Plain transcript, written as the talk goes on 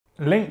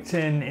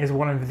LinkedIn is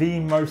one of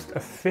the most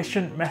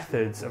efficient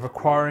methods of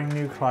acquiring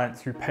new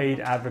clients through paid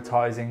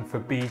advertising for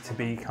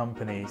B2B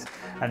companies.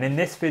 And in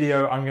this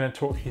video, I'm going to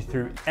talk you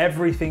through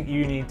everything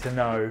you need to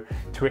know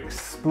to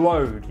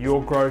explode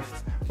your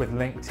growth with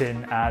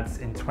LinkedIn ads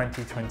in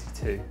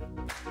 2022.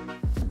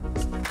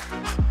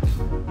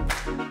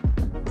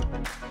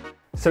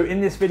 So in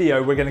this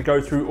video, we're going to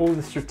go through all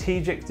the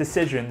strategic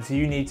decisions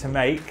you need to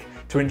make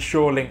to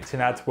ensure LinkedIn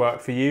ads work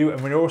for you.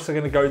 And we're also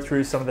going to go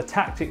through some of the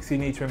tactics you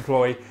need to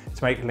employ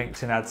to make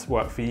LinkedIn ads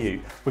work for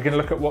you. We're going to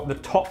look at what the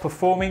top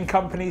performing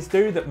companies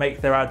do that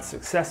make their ads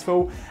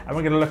successful. And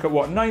we're going to look at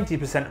what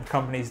 90% of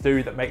companies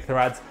do that make their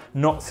ads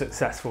not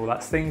successful.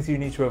 That's things you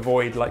need to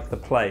avoid like the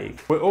plague.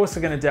 We're also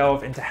going to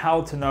delve into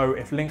how to know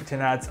if LinkedIn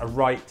ads are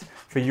right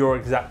for your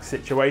exact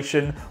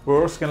situation.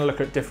 We're also going to look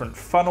at different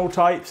funnel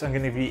types. I'm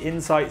going to give you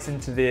insights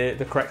into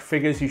the correct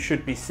figures you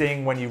should be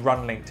seeing when you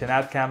run LinkedIn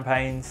ad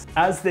campaigns.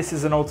 As this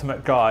is an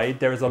ultimate guide,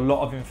 there is a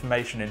lot of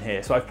information in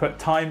here. So I've put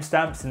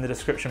timestamps in the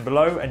description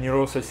below, and you'll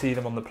also see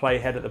them on the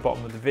playhead at the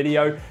bottom of the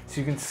video, so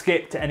you can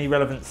skip to any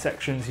relevant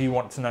sections you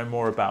want to know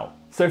more about.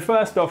 So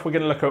first off, we're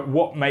going to look at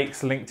what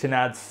makes LinkedIn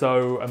ads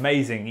so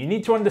amazing. You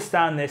need to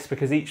understand this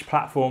because each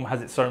platform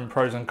has its own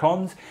pros and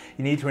cons.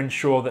 You need to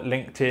ensure that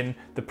LinkedIn,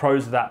 the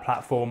pros of that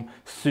platform,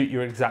 suit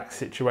your exact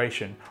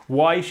situation.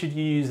 Why should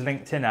you use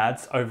LinkedIn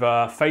ads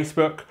over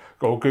Facebook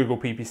or Google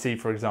PPC,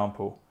 for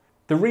example?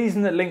 The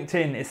reason that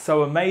LinkedIn is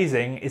so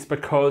amazing is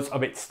because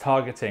of its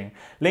targeting.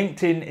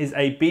 LinkedIn is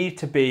a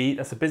B2B,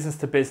 that's a business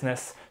to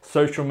business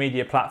social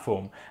media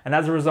platform. And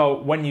as a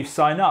result, when you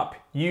sign up,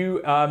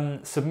 you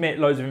submit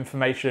loads of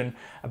information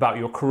about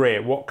your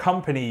career, what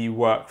company you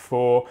work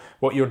for,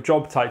 what your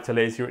job title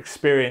is, your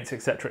experience,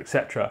 etc.,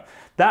 etc.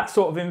 That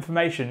sort of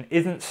information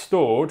isn't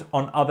stored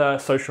on other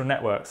social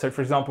networks. So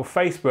for example,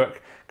 Facebook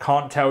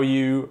can't tell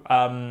you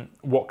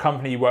what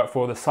company you work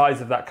for, the size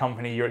of that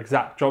company, your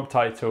exact job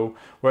title.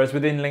 Whereas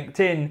within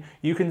LinkedIn,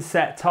 you can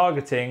set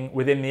targeting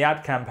within the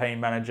ad campaign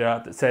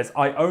manager that says,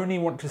 I only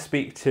want to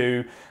speak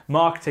to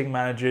marketing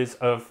managers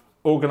of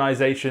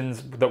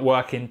organizations that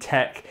work in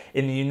tech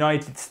in the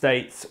United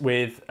States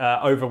with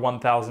over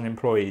 1,000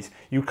 employees.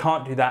 You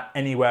can't do that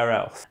anywhere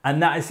else.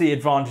 And that is the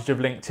advantage of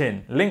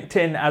LinkedIn.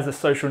 LinkedIn as a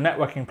social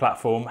networking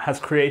platform has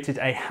created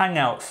a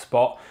hangout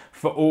spot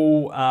for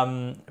all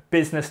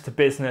business to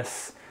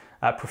business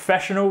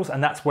professionals,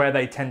 and that's where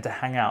they tend to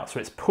hang out. So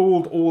it's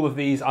pooled all of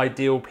these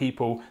ideal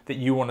people that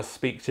you want to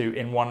speak to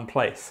in one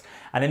place.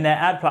 And in their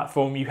ad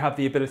platform, you have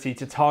the ability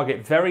to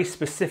target very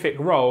specific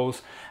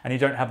roles, and you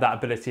don't have that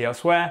ability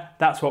elsewhere.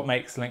 That's what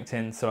makes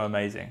LinkedIn so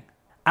amazing.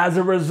 As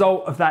a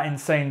result of that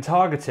insane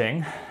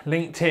targeting,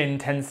 LinkedIn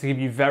tends to give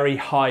you very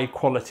high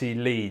quality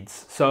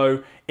leads.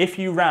 So if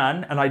you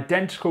ran an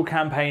identical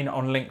campaign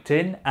on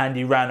LinkedIn and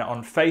you ran it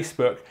on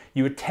Facebook,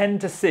 you would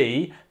tend to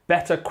see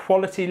better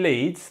quality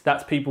leads.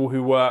 That's people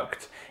who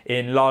worked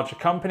in larger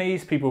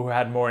companies, people who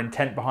had more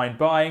intent behind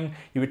buying.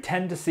 You would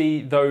tend to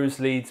see those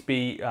leads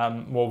be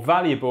more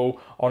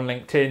valuable on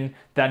LinkedIn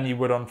than you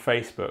would on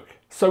Facebook.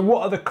 So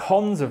what are the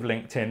cons of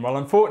LinkedIn? Well,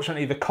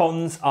 unfortunately, the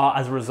cons are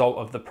as a result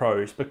of the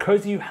pros.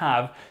 Because you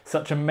have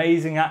such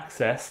amazing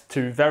access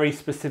to very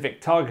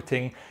specific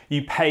targeting,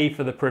 you pay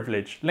for the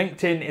privilege.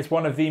 LinkedIn is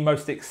one of the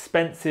most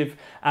expensive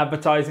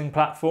advertising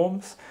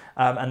platforms.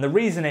 And the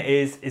reason it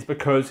is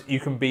because you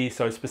can be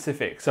so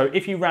specific. So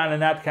if you ran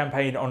an ad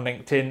campaign on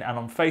LinkedIn and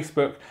on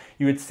Facebook,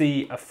 you would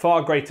see a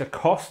far greater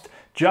cost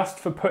just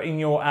for putting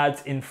your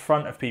ads in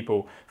front of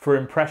people for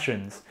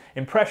impressions.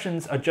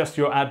 Impressions are just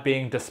your ad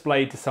being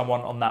displayed to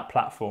someone on that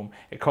platform.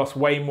 It costs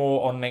way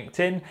more on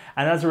LinkedIn,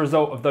 and as a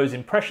result of those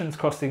impressions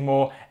costing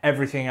more,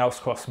 everything else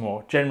costs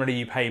more. Generally,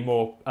 you pay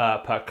more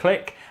per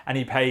click, and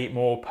you pay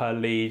more per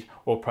lead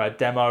or per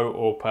demo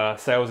or per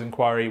sales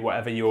inquiry,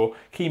 whatever your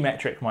key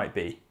metric might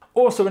be.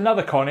 Also,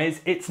 another con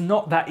is it's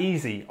not that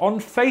easy. On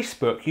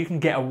Facebook, you can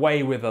get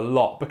away with a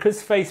lot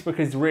because Facebook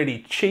is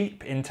really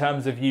cheap in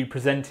terms of you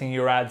presenting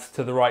your ads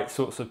to the right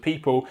sorts of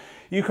people.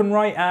 You can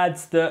write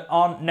ads that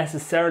aren't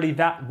necessarily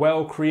that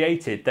well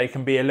created. They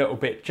can be a little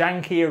bit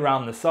janky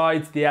around the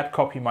sides. The ad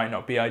copy might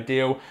not be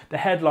ideal. The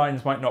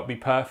headlines might not be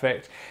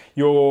perfect.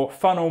 Your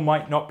funnel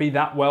might not be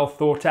that well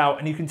thought out,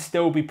 and you can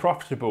still be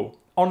profitable.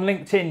 On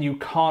LinkedIn, you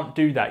can't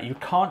do that. You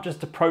can't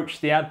just approach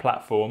the ad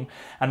platform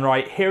and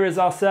write, here is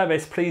our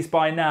service, please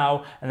buy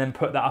now, and then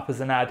put that up as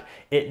an ad.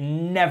 It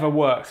never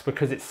works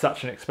because it's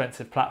such an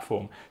expensive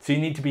platform. So you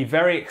need to be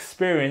very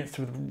experienced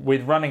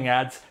with running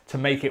ads to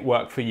make it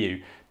work for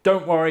you.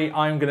 Don't worry,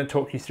 I'm going to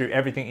talk you through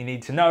everything you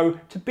need to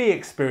know to be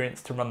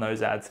experienced to run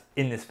those ads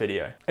in this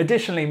video.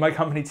 Additionally, my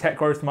company Tech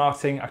Growth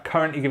Marketing are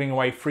currently giving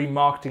away free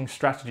marketing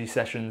strategy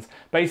sessions.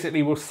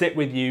 Basically, we'll sit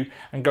with you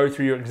and go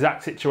through your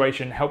exact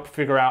situation, help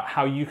figure out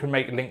how you can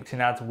make LinkedIn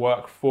ads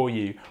work for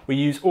you. We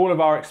use all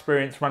of our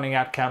experience running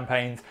ad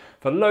campaigns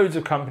for loads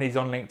of companies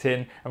on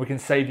LinkedIn, and we can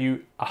save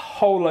you a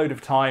whole load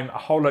of time, a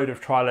whole load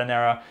of trial and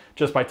error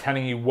just by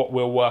telling you what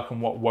will work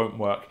and what won't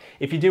work.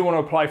 If you do want to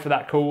apply for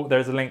that call,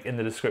 there's a link in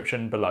the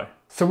description below.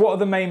 So what are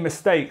the main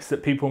mistakes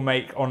that people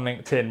make on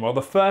LinkedIn? Well,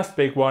 the first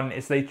big one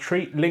is they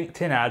treat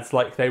LinkedIn ads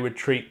like they would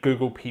treat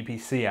Google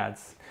PPC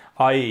ads.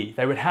 i.e.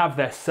 they would have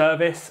their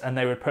service and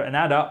they would put an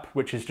ad up,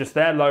 which is just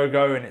their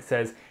logo, and it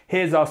says,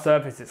 here's our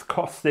service, it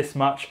costs this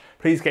much,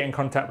 please get in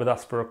contact with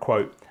us for a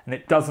quote. And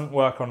it doesn't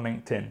work on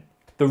LinkedIn.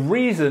 The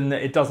reason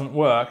that it doesn't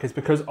work is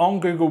because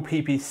on Google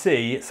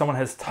PPC, someone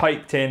has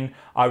typed in,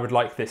 I would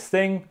like this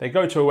thing, they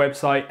go to a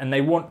website and they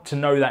want to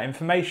know that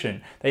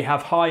information. They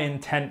have high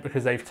intent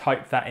because they've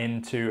typed that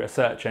into a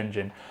search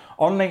engine.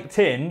 On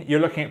LinkedIn, you're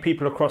looking at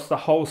people across the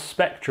whole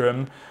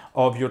spectrum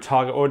of your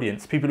target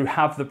audience, people who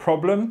have the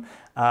problem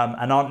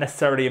and aren't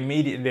necessarily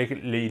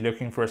immediately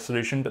looking for a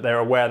solution, but they're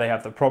aware they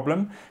have the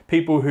problem.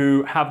 People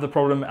who have the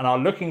problem and are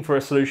looking for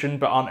a solution,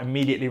 but aren't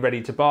immediately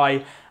ready to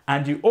buy.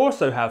 And you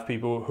also have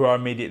people who are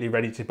immediately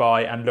ready to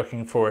buy and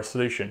looking for a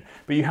solution.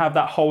 But you have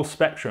that whole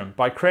spectrum.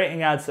 By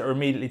creating ads that are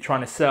immediately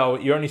trying to sell,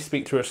 you only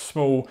speak to a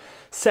small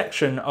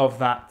section of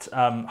that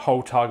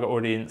whole target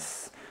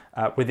audience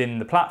within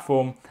the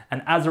platform,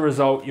 and as a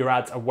result your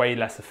ads are way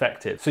less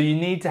effective. So you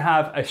need to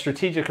have a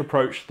strategic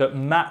approach that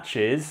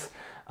matches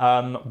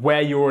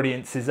where your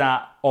audience is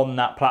at on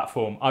that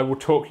platform. I will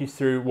talk you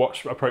through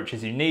what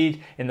approaches you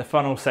need in the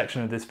funnel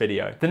section of this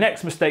video. The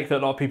next mistake that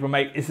a lot of people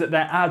make is that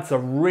their ads are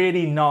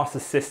really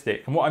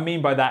narcissistic, and what I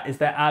mean by that is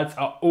their ads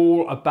are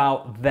all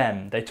about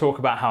them. They talk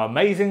about how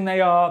amazing they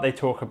are, they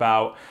talk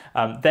about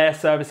their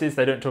services,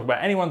 they don't talk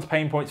about anyone's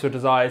pain points or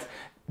desires.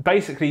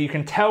 Basically, you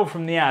can tell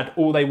from the ad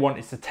all they want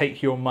is to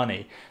take your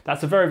money.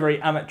 That's a very, very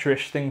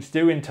amateurish thing to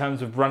do in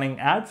terms of running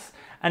ads.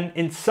 And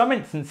in some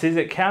instances,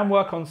 it can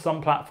work on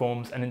some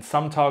platforms and in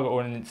some target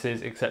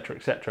audiences, etc.,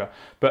 etc.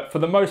 But for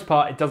the most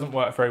part, it doesn't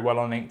work very well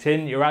on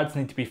LinkedIn. Your ads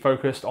need to be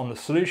focused on the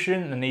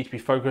solution and need to be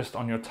focused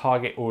on your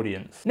target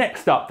audience.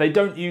 Next up, they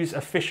don't use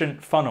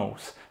efficient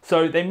funnels.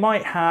 So they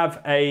might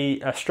have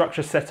a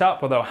structure set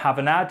up, or they'll have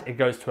an ad, it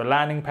goes to a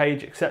landing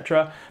page,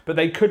 etc. But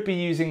they could be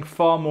using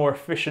far more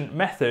efficient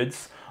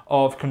methods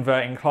of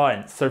converting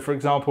clients. So for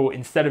example,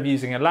 instead of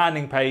using a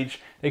landing page,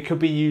 they could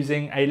be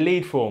using a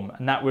lead form,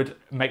 and that would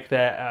make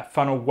their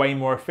funnel way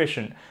more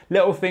efficient.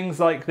 Little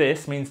things like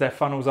this means their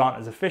funnels aren't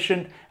as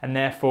efficient, and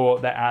therefore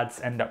their ads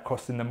end up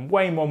costing them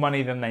way more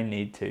money than they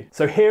need to.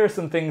 So here are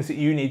some things that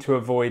you need to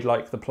avoid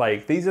like the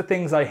plague. These are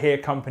things I hear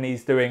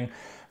companies doing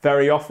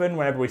very often.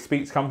 Whenever we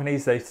speak to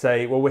companies, they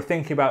say, well, we're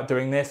thinking about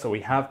doing this, or we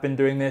have been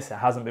doing this, it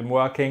hasn't been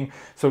working.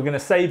 So we're going to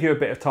save you a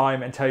bit of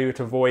time and tell you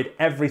to avoid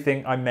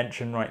everything I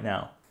mentioned right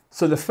now.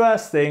 So the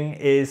first thing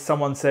is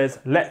someone says,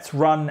 let's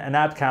run an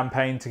ad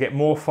campaign to get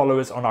more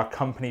followers on our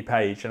company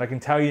page. And I can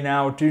tell you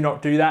now, do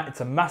not do that.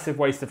 It's a massive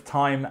waste of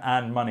time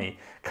and money.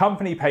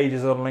 Company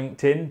pages on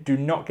LinkedIn do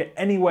not get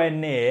anywhere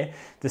near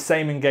the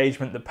same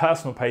engagement that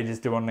personal pages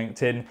do on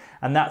LinkedIn.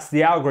 And that's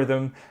the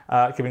algorithm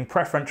giving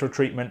preferential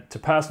treatment to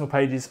personal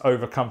pages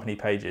over company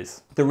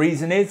pages. The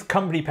reason is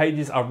company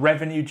pages are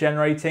revenue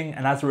generating,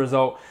 and as a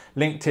result,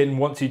 LinkedIn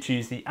wants you to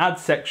use the ad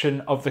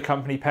section of the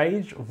company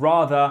page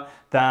rather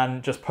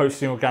than just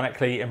posting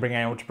organically and being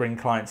able to bring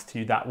clients to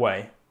you that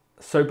way.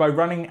 So by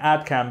running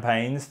ad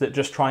campaigns that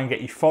just try and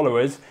get you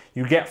followers,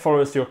 you get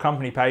followers to your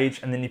company page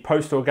and then you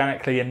post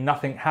organically and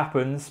nothing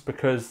happens,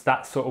 because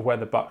that's sort of where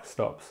the buck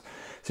stops.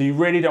 So you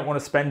really don't want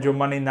to spend your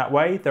money in that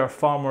way. There are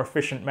far more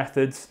efficient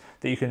methods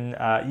that you can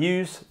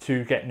use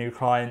to get new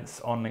clients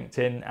on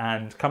LinkedIn,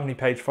 and company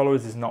page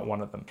followers is not one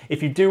of them.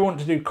 If you do want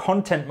to do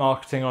content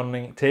marketing on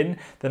LinkedIn,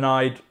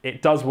 then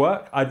it does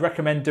work. I'd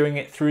recommend doing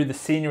it through the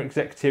senior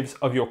executives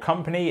of your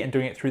company and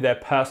doing it through their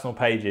personal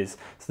pages.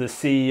 So the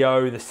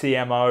CEO, the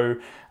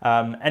CMO,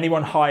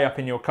 anyone high up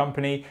in your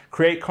company,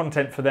 create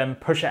content for them,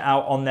 push it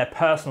out on their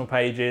personal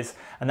pages,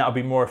 and that'll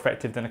be more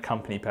effective than a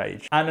company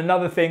page. And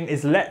another thing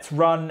is, let's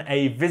run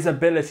a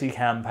visibility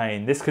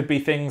campaign. This could be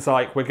things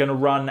like, we're going to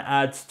run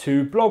ads to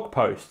blog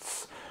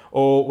posts,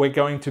 or we're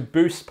going to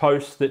boost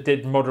posts that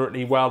did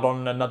moderately well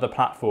on another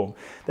platform.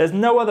 There's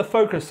no other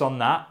focus on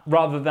that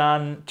rather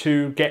than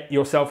to get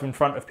yourself in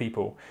front of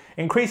people.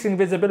 Increasing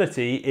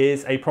visibility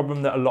is a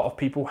problem that a lot of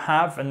people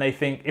have, and they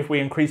think if we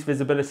increase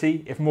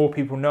visibility, if more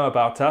people know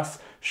about us,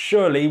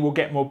 surely we'll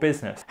get more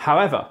business.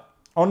 However,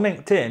 on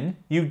LinkedIn,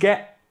 you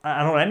get,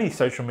 and on any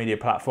social media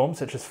platform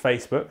such as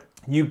Facebook,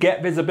 you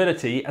get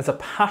visibility as a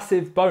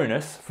passive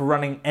bonus for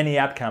running any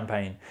ad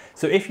campaign.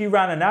 So if you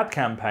ran an ad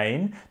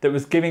campaign that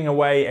was giving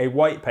away a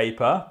white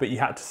paper, but you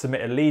had to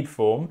submit a lead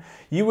form,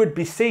 you would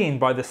be seen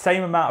by the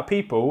same amount of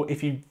people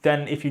if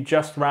you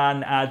just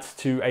ran ads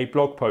to a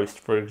blog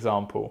post, for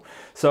example.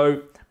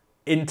 So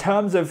in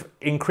terms of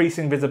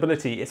increasing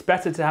visibility, it's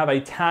better to have a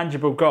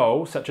tangible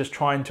goal, such as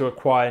trying to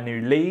acquire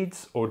new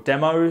leads or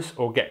demos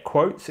or get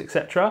quotes,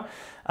 etc.,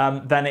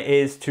 than it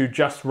is to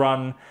just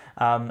run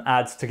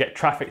ads to get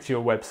traffic to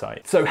your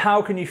website. So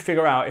how can you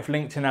figure out if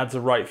LinkedIn ads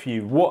are right for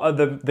you? What are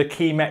the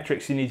key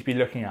metrics you need to be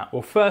looking at?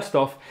 Well, first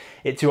off,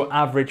 it's your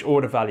average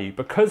order value.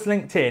 Because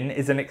LinkedIn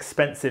is an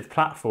expensive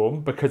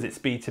platform, because it's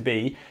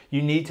B2B,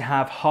 you need to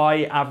have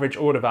high average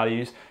order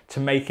values to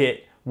make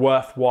it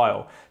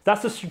worthwhile.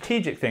 That's a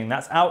strategic thing.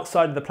 That's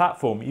outside of the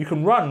platform. You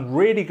can run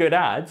really good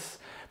ads,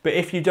 but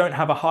if you don't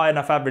have a high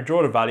enough average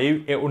order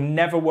value, it will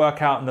never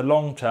work out in the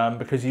long term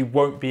because you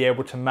won't be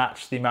able to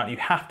match the amount you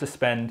have to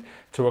spend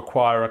to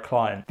acquire a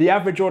client. The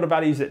average order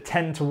values that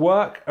tend to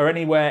work are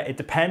anywhere, it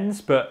depends,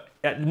 but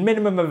at the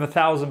minimum of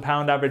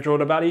 £1,000 average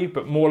order value,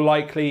 but more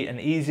likely and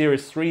easier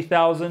is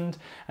 3,000,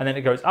 and then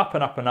it goes up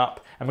and up and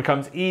up and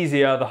becomes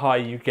easier the higher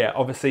you get.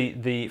 Obviously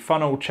the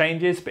funnel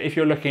changes, but if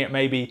you're looking at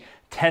maybe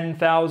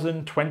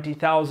 10,000,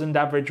 20,000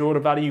 average order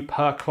value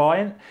per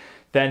client,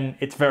 then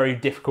it's very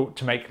difficult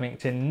to make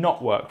LinkedIn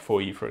not work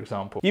for you, for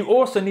example. You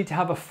also need to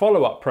have a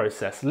follow-up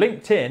process.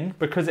 LinkedIn,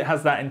 because it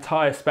has that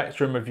entire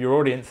spectrum of your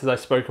audience, as I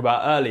spoke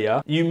about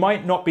earlier, you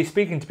might not be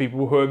speaking to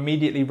people who are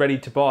immediately ready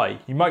to buy.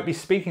 You might be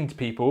speaking to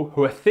people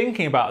who are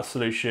thinking about a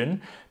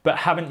solution, but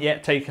haven't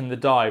yet taken the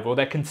dive, or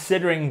they're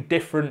considering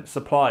different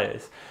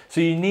suppliers.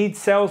 So you need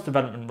sales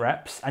development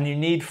reps and you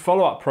need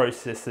follow-up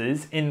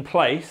processes in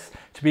place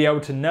to be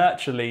able to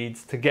nurture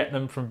leads, to get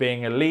them from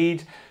being a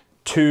lead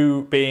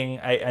to being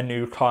a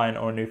new client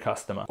or a new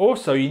customer.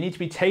 Also, you need to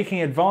be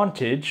taking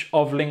advantage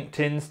of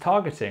LinkedIn's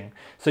targeting.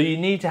 So you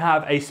need to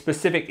have a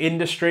specific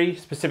industry,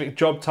 specific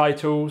job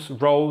titles,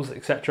 roles,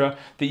 etc.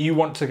 that you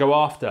want to go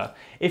after.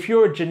 If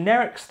you're a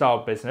generic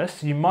style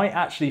business, you might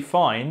actually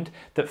find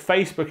that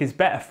Facebook is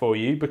better for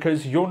you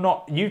because you're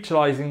not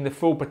utilizing the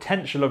full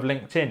potential of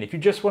LinkedIn. If you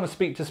just want to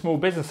speak to small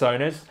business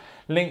owners,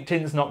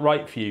 LinkedIn's not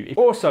right for you.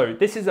 Also,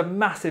 this is a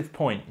massive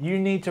point. You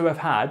need to have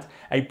had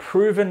a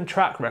proven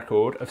track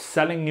record of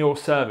selling your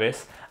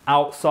service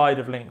outside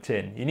of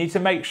LinkedIn. You need to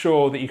make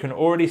sure that you can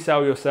already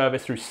sell your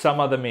service through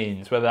some other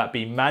means, whether that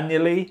be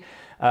manually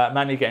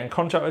get in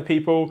contact with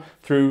people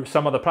through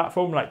some other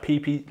platform like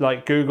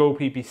Google,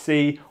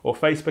 PPC, or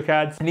Facebook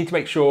ads. You need to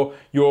make sure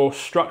your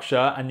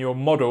structure and your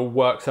model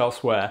works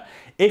elsewhere.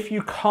 If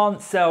you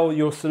can't sell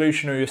your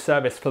solution or your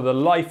service for the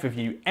life of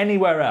you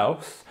anywhere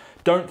else,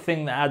 don't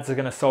think that ads are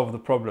going to solve the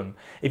problem.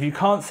 If you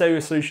can't sell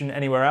your solution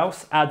anywhere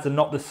else, ads are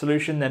not the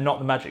solution, they're not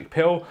the magic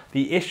pill.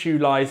 The issue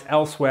lies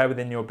elsewhere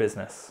within your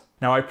business.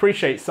 Now, I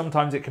appreciate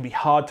sometimes it can be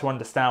hard to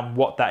understand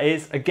what that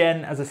is.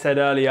 Again, as I said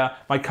earlier,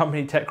 my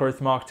company Tech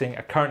Growth Marketing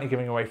are currently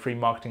giving away free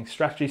marketing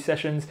strategy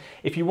sessions.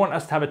 If you want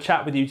us to have a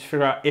chat with you to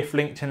figure out if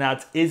LinkedIn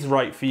ads is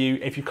right for you,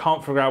 if you can't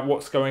figure out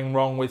what's going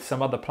wrong with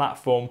some other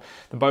platform,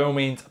 then by all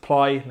means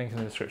apply, link in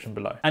the description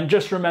below. And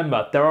just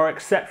remember, there are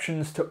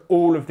exceptions to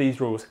all of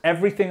these rules.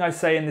 Everything I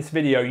say in this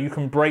video, you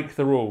can break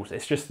the rules.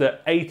 It's just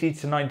that 80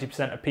 to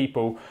 90% of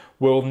people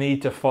will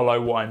need to follow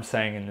what I'm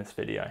saying in this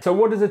video. So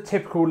what does a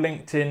typical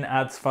LinkedIn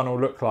ads funnel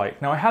look like?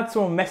 Now, I had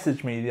someone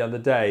message me the other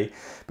day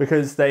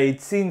because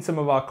they'd seen some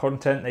of our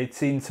content, they'd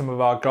seen some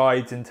of our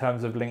guides in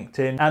terms of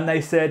LinkedIn, and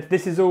they said,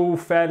 this is all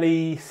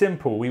fairly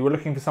simple. We were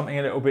looking for something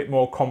a little bit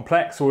more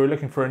complex, or we were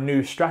looking for a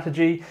new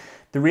strategy.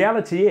 The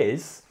reality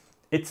is,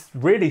 it's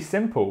really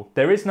simple.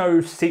 There is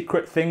no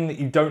secret thing that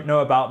you don't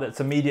know about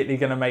that's immediately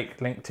going to make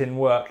LinkedIn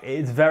work.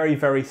 It's very,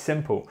 very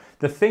simple.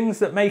 The things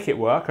that make it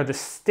work are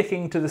just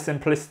sticking to the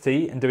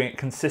simplicity and doing it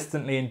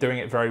consistently and doing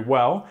it very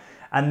well.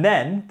 And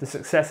then the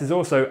success is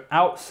also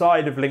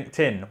outside of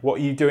LinkedIn. What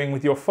are you doing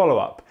with your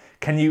follow-up?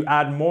 Can you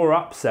add more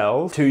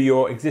upsells to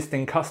your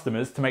existing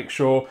customers to make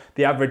sure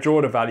the average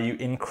order value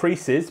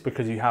increases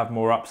because you have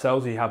more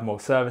upsells, you have more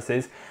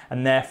services,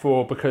 and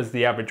therefore because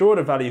the average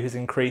order value has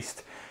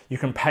increased, you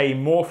can pay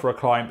more for a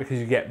client because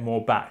you get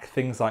more back,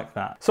 things like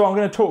that. So I'm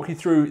going to talk you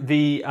through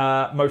the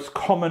most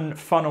common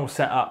funnel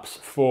setups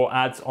for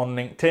ads on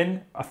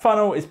LinkedIn. A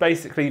funnel is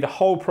basically the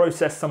whole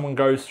process someone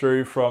goes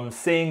through from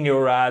seeing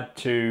your ad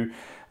to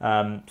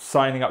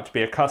signing up to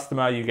be a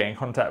customer, you get in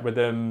contact with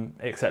them,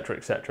 etc.,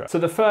 etc. So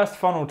the first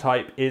funnel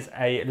type is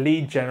a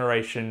lead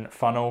generation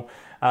funnel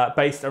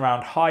based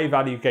around high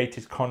value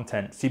gated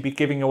content. So you'd be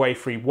giving away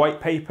free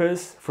white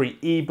papers, free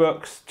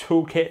ebooks,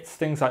 toolkits,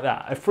 things like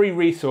that. A free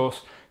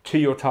resource to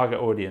your target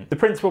audience. The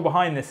principle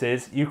behind this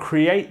is you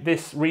create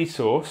this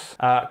resource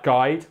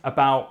guide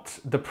about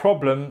the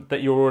problem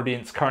that your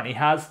audience currently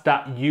has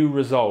that you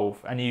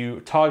resolve, and you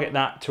target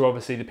that to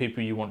obviously the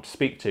people you want to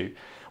speak to.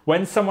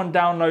 When someone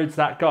downloads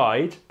that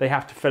guide, they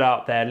have to fill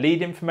out their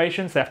lead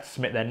information, so they have to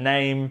submit their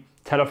name,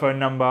 telephone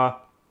number,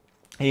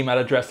 email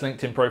address,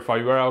 LinkedIn profile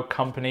URL,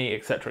 company,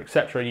 etc.,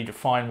 etc. You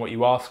define what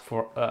you ask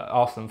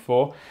them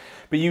for,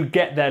 but you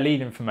get their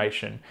lead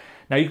information.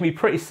 Now, you can be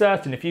pretty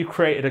certain if you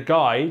created a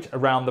guide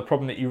around the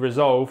problem that you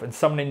resolve and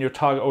someone in your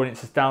target audience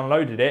has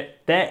downloaded it,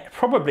 they're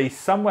probably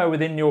somewhere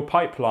within your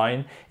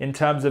pipeline in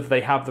terms of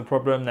they have the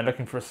problem, they're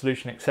looking for a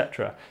solution,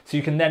 etc. So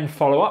you can then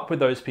follow up with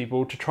those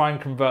people to try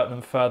and convert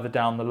them further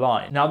down the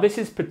line. Now, this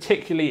is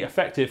particularly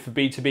effective for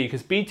B2B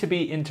because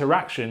B2B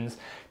interactions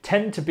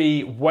tend to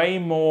be way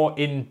more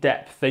in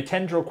depth. They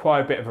tend to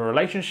require a bit of a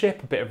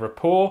relationship, a bit of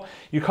rapport.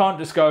 You can't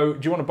just go,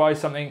 do you want to buy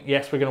something?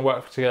 Yes, we're going to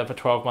work together for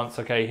 12 months,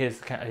 okay, here's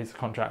the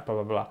contract, blah,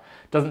 blah, blah.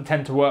 Doesn't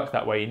tend to work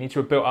that way. You need to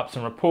have built up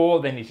some rapport,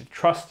 they need to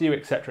trust you,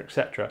 etc.,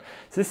 etc.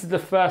 So this is the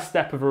first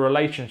step of a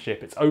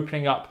relationship. It's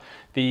opening up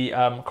the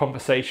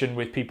conversation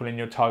with people in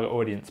your target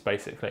audience,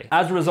 basically.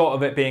 As a result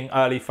of it being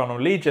early funnel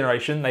lead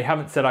generation, they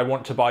haven't said, I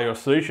want to buy your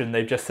solution.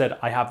 They've just said,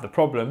 I have the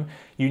problem.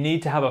 You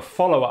need to have a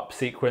follow-up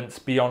sequence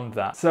beyond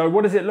that. So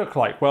what does it look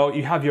like? Well,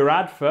 you have your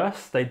ad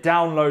first, they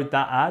download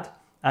that ad,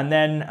 and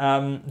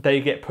then they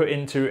get put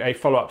into a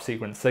follow-up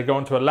sequence. They go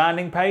onto a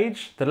landing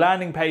page. The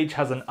landing page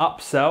has an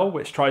upsell,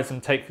 which tries to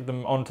take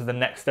them onto the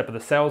next step of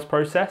the sales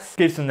process,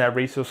 gives them their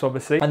resource,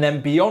 obviously. And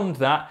then beyond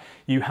that,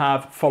 you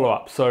have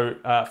follow-up. So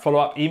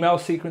follow-up email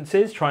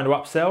sequences, trying to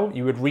upsell.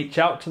 You would reach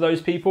out to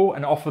those people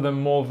and offer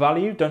them more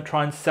value. Don't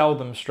try and sell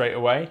them straight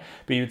away,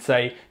 but you would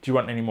say, do you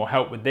want any more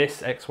help with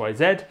this, X, Y,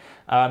 Z?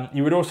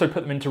 You would also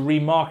put them into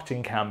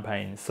remarketing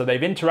campaigns. So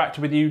they've interacted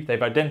with you,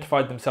 they've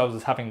identified themselves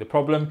as having the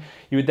problem.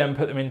 You would then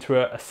put them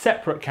into a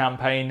separate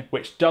campaign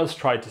which does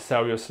try to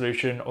sell your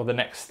solution or the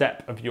next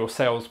step of your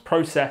sales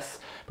process,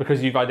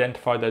 because you've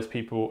identified those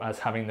people as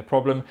having the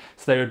problem.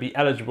 So they would be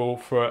eligible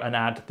for an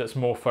ad that's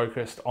more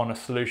focused on a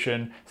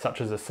solution such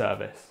as a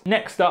service.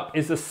 Next up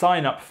is the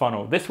sign-up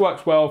funnel. This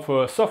works well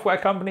for software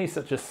companies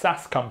such as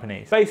SaaS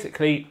companies.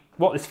 Basically,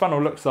 what this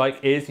funnel looks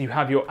like is you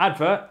have your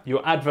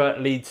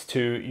advert leads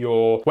to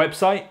your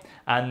website,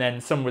 and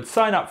then someone would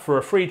sign up for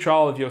a free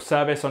trial of your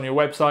service on your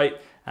website,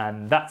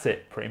 and that's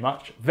it pretty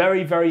much.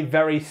 Very, very,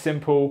 very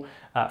simple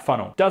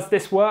funnel. Does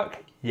this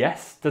work?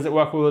 Yes. Does it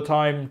work all the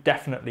time?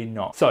 Definitely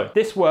not. So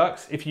this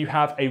works if you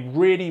have a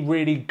really,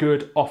 really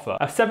good offer.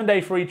 A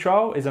 7-day free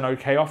trial is an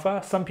okay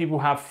offer. Some people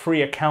have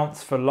free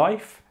accounts for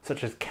life,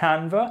 such as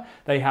Canva.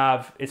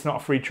 It's not a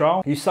free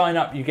trial. You sign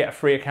up, you get a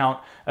free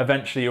account.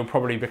 Eventually you'll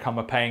probably become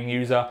a paying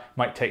user.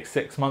 Might take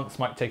 6 months,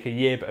 might take a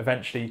year, but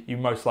eventually you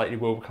most likely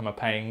will become a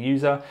paying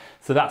user.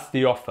 So that's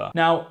the offer.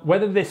 Now,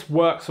 whether this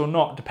works or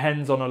not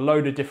depends on a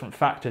load of different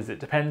factors. It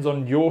depends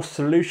on your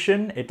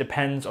solution. It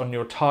depends on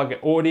your target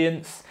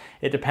audience.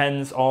 It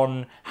depends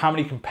on how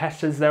many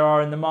competitors there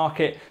are in the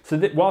market.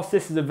 So whilst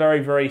this is a very,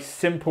 very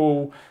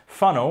simple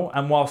funnel,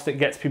 and whilst it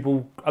gets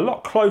people a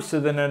lot closer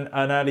than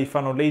an early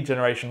funnel lead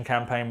generation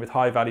campaign with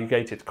high value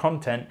gated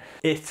content,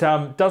 it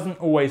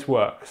doesn't always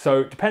work.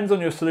 So it depends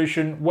on your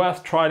solution,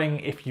 worth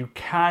trialing if you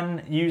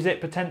can use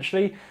it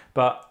potentially,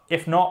 but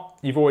if not,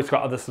 you've always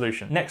got other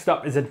solutions. Next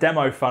up is a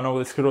demo funnel.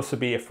 This could also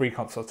be a free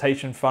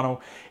consultation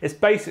funnel. It's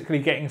basically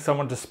getting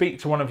someone to speak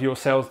to one of your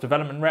sales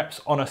development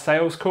reps on a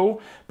sales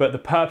call, but the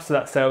purpose of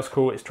that sales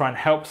call is trying to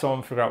help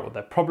someone figure out what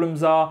their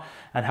problems are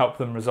and help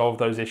them resolve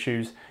those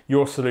issues,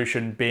 your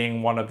solution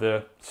being one of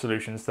the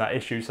solutions to that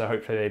issue, so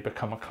hopefully they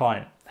become a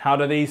client. How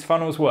do these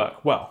funnels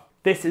work? Well,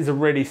 this is a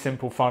really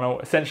simple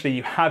funnel. Essentially,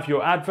 you have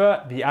your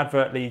advert. The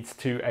advert leads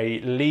to a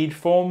lead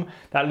form.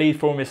 That lead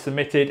form is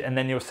submitted, and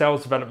then your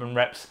sales development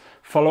reps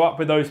follow up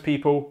with those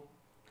people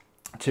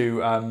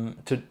to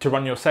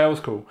run your sales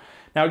call.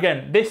 Now,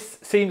 again, this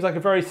seems like a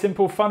very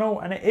simple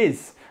funnel, and it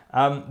is.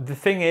 The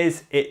thing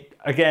is, it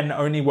again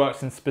only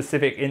works in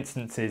specific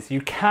instances. You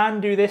can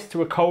do this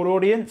to a cold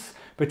audience,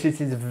 but it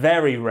is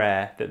very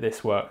rare that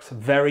this works.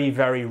 Very,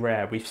 very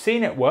rare. We've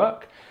seen it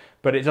work,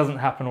 but it doesn't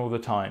happen all the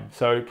time.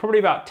 So probably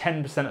about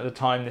 10% of the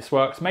time this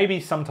works, maybe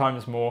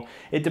sometimes more.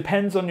 It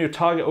depends on your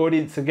target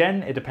audience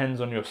again, it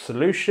depends on your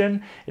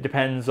solution, it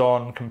depends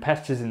on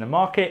competitors in the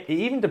market, it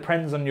even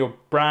depends on your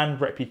brand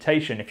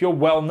reputation. If you're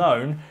well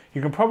known,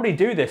 you can probably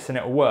do this and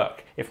it'll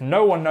work. If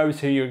no one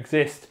knows who you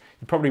exist,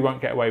 you probably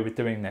won't get away with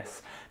doing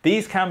this.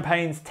 These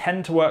campaigns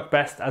tend to work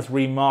best as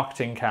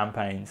remarketing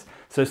campaigns.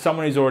 So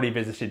someone who's already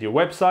visited your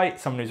website,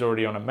 someone who's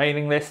already on a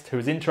mailing list, who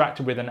has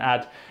interacted with an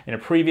ad in a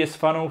previous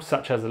funnel,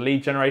 such as a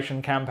lead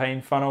generation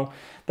campaign funnel,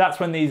 that's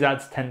when these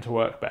ads tend to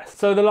work best.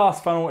 So the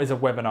last funnel is a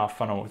webinar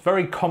funnel. It's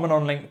very common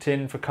on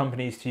LinkedIn for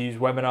companies to use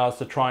webinars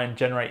to try and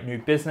generate new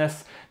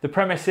business. The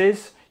premise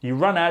is you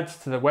run ads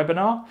to the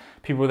webinar,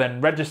 people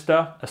then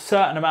register. A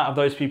certain amount of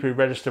those people who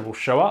register will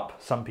show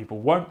up, some people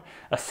won't.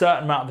 A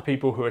certain amount of the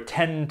people who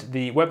attend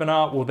the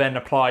webinar will then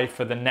apply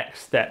for the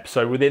next step.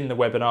 So within the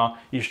webinar,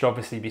 you should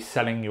obviously be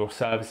selling your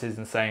services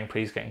and saying,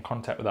 please get in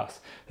contact with us.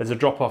 There's a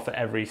drop off at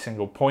every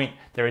single point.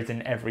 There is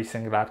in every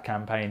single ad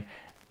campaign.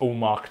 All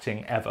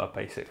marketing ever,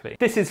 basically.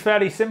 This is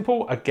fairly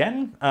simple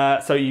again.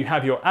 So you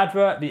have your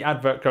advert, the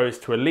advert goes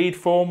to a lead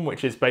form,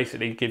 which is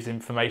basically gives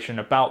information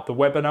about the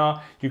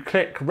webinar. You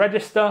click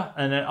register,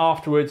 and then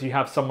afterwards you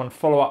have someone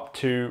follow up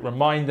to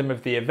remind them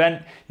of the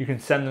event. You can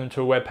send them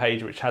to a web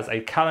page which has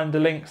a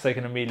calendar link, so they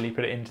can immediately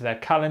put it into their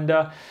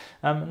calendar.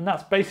 And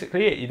that's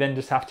basically it. You then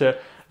just have to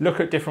look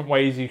at different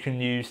ways you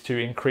can use to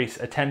increase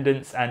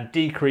attendance and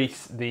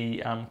decrease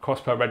the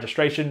cost per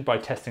registration by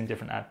testing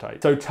different ad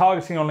types. So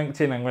targeting on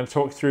LinkedIn, I'm going to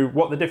talk through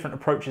what the different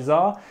approaches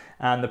are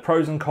and the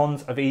pros and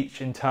cons of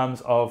each in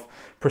terms of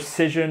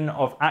precision,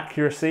 of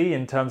accuracy,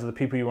 in terms of the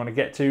people you want to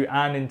get to,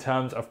 and in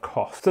terms of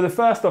cost. So the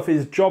first off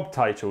is job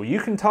title. You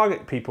can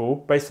target people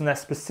based on their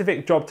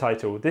specific job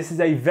title. This is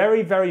a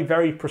very, very,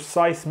 very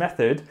precise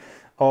method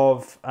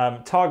of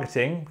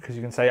targeting, because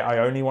you can say, I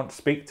only want to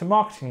speak to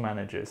marketing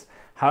managers.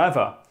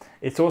 However,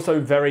 it's also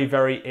very,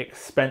 very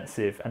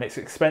expensive, and it's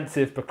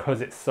expensive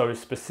because it's so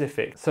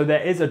specific. So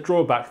there is a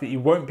drawback that you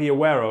won't be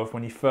aware of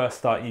when you first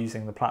start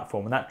using the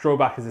platform, and that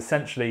drawback is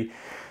essentially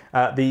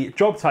the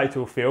job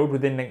title field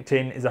within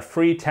LinkedIn is a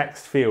free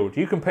text field.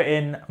 You can put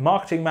in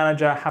marketing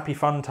manager, happy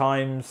fun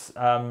times,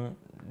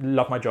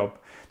 love my job.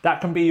 That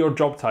can be your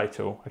job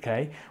title,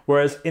 okay?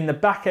 Whereas in the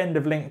back end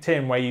of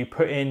LinkedIn, where you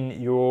put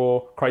in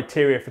your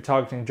criteria for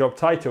targeting job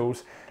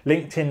titles,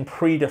 LinkedIn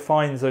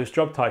predefines those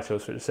job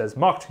titles, which says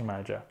marketing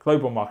manager,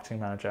 global marketing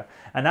manager.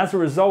 And as a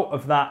result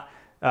of that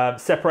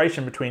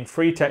separation between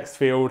free text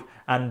field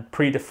and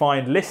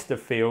predefined list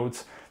of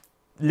fields,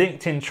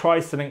 LinkedIn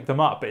tries to link them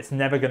up, but it's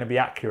never going to be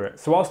accurate.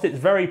 So whilst it's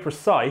very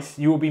precise,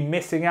 you will be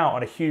missing out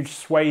on a huge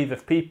swathe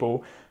of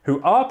people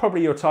who are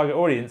probably your target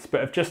audience, but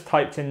have just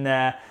typed in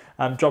their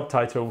job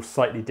title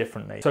slightly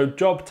differently. So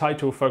job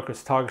title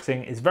focused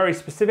targeting is very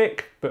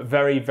specific, but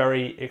very,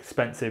 very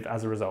expensive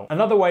as a result.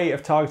 Another way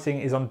of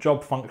targeting is on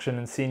job function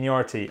and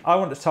seniority. I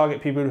want to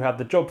target people who have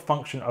the job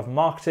function of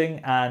marketing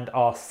and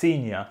are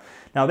senior.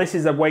 Now this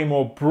is a way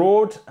more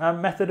broad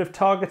method of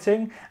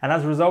targeting, and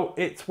as a result,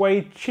 it's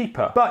way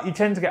cheaper. But you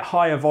tend to get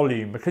higher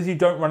volume because you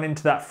don't run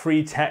into that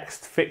free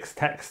text, fixed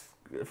text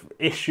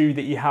issue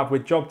that you have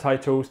with job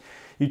titles.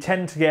 You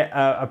tend to get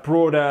a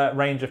broader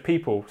range of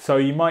people. So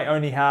you might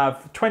only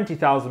have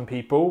 20,000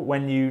 people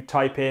when you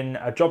type in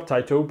a job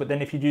title, but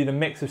then if you do the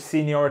mix of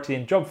seniority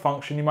and job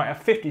function, you might have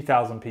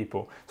 50,000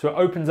 people. So it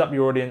opens up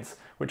your audience,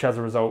 which as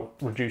a result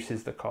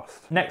reduces the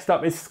cost. Next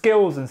up is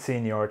skills and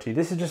seniority.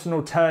 This is just an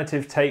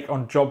alternative take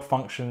on job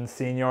function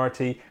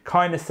seniority,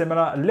 kind of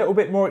similar, a little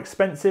bit more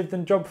expensive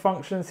than job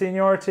function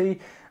seniority.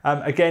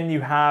 Again,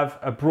 you have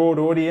a broad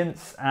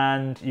audience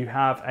and you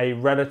have a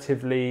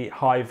relatively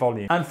high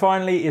volume. And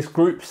finally is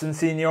groups and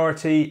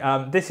seniority.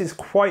 This is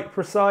quite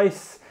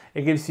precise.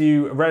 It gives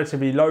you a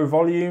relatively low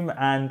volume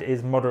and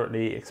is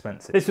moderately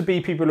expensive. This would be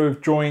people who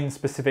have joined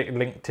specific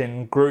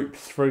LinkedIn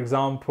groups, for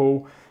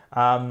example.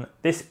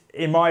 This,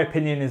 in my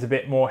opinion, is a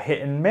bit more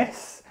hit and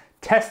miss.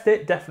 Test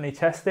it, definitely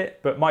test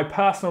it, but my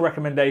personal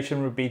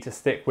recommendation would be to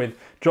stick with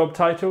job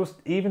titles,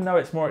 even though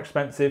it's more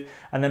expensive,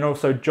 and then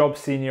also job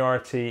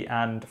seniority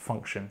and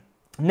function.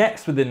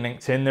 Next, within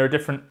LinkedIn, there are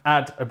different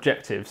ad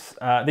objectives.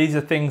 These are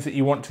things that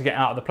you want to get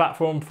out of the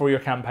platform for your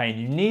campaign.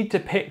 You need to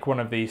pick one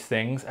of these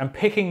things, and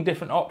picking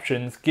different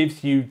options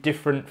gives you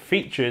different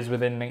features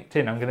within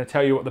LinkedIn. I'm going to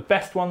tell you what the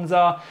best ones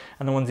are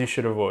and the ones you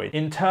should avoid.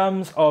 In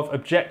terms of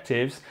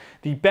objectives,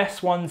 the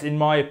best ones, in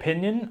my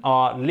opinion,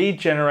 are lead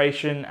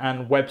generation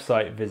and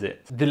website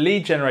visits. The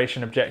lead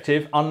generation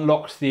objective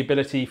unlocks the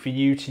ability for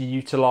you to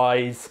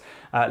utilize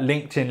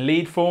LinkedIn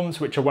lead forms,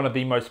 which are one of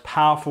the most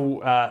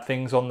powerful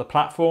things on the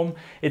platform.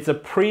 It's a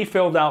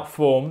pre-filled out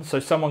form, so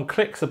someone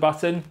clicks a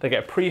button, they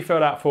get a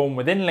pre-filled out form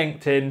within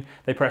LinkedIn,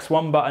 they press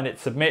one button, it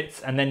submits,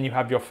 and then you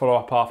have your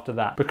follow-up after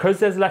that. Because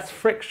there's less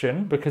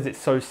friction, because it's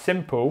so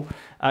simple,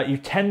 you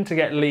tend to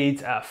get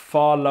leads at a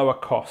far lower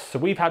cost. So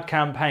we've had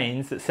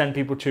campaigns that send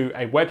people to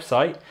a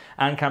website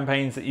and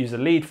campaigns that use a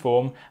lead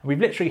form, and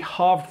we've literally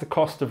halved the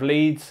cost of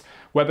leads,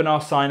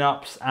 webinar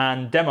signups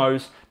and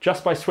demos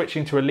just by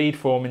switching to a lead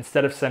form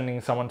instead of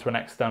sending someone to an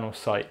external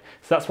site.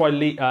 So that's why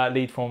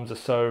lead forms are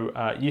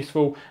so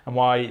useful, and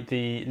why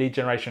the lead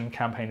generation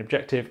campaign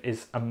objective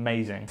is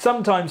amazing.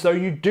 Sometimes though,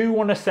 you do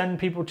want to send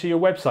people to your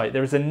website.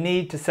 There is a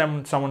need to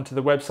send someone to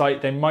the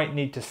website. They might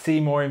need to see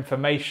more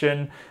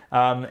information.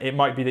 It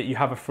might be that you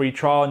have a free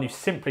trial and you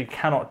simply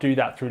cannot do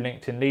that through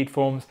LinkedIn lead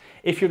forms.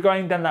 If you're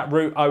going down that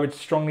route, I would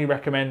strongly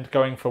recommend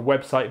going for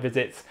website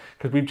visits,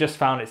 because we've just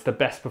found it's the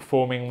best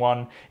performing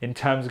one in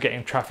terms of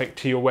getting traffic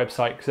to your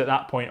website, because at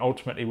that point,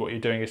 ultimately what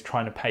you're doing is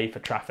trying to pay for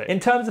traffic. In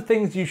terms of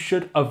things you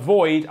should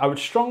avoid, I would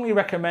strongly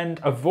recommend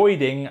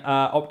avoiding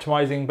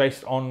optimizing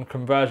based on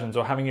conversions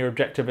or having your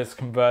objective as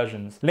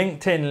conversions.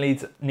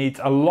 LinkedIn needs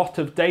a lot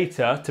of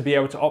data to be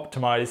able to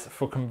optimize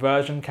for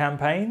conversion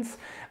campaigns,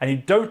 and you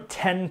don't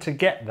tend to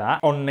get that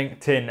on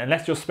LinkedIn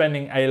unless you're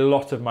spending a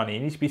lot of money. You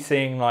need to be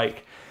seeing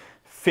like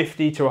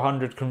 50 to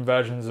 100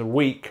 conversions a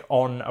week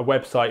on a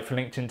website for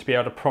LinkedIn to be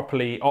able to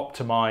properly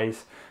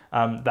optimize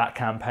that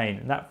campaign,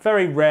 and that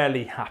very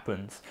rarely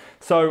happens.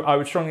 So I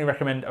would strongly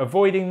recommend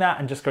avoiding that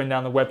and just going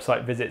down the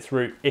website visits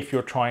route if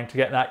you're trying to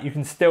get that. You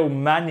can still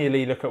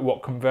manually look at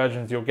what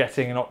conversions you're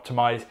getting and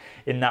optimize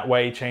in that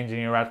way, changing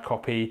your ad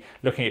copy,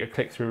 looking at your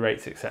click-through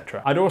rates,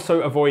 etc. I'd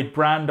also avoid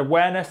brand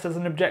awareness as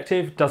an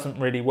objective. Doesn't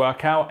really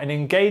work out. And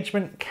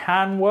engagement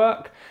can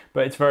work,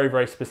 but it's very,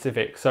 very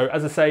specific. So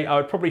as I say, I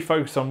would probably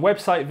focus on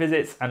website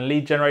visits and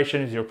lead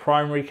generation as your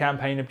primary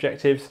campaign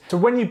objectives. So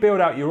when you build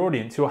out your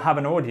audience, you'll have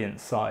an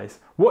audience size.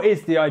 What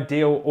is the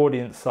ideal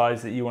audience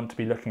size that you want to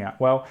be looking at?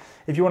 Well,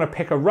 if you want to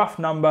pick a rough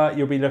number,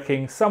 you'll be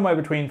looking somewhere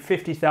between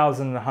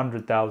 50,000 and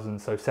 100,000.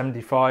 So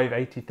 75,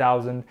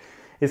 80,000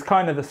 is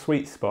kind of the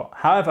sweet spot.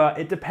 However,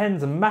 it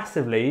depends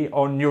massively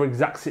on your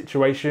exact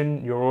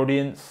situation, your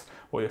audience,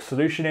 what your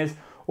solution is,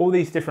 all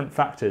these different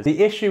factors.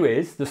 The issue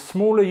is, the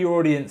smaller your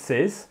audience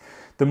is,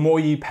 the more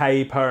you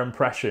pay per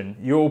impression.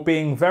 You're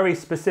being very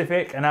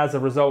specific, and as a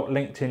result,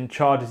 LinkedIn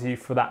charges you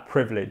for that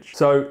privilege.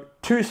 So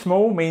Too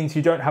small means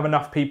you don't have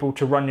enough people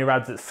to run your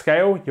ads at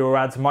scale. Your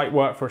ads might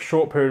work for a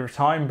short period of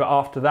time, but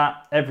after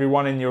that,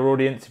 everyone in your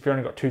audience, if you've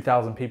only got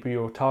 2,000 people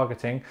you're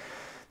targeting,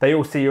 they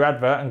all see your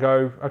advert and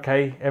go,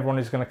 okay, everyone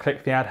who's going to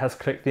click the ad has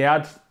clicked the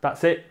ad.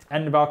 That's it.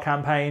 End of our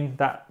campaign.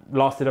 That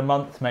lasted a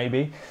month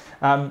maybe.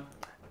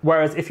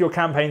 Whereas if your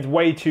campaign's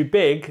way too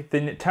big,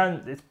 then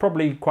it's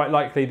probably quite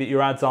likely that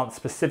your ads aren't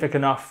specific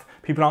enough.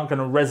 People aren't going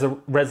to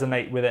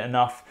resonate with it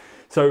enough.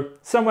 So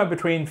somewhere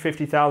between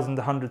 50,000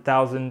 to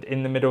 100,000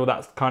 in the middle,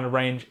 that kind of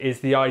range is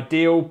the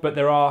ideal, but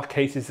there are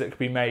cases that could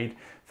be made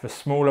for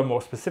smaller,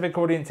 more specific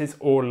audiences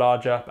or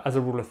larger. But as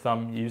a rule of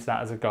thumb, use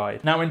that as a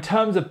guide. Now, in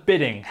terms of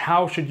bidding,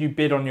 how should you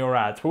bid on your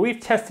ads? Well, we've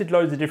tested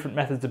loads of different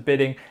methods of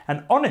bidding,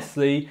 and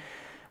honestly,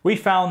 we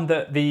found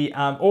that the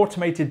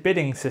automated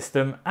bidding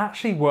system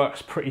actually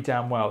works pretty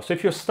damn well. So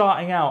if you're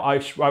starting out,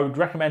 I would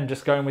recommend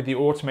just going with the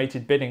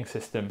automated bidding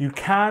system. You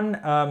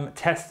can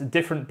test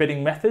different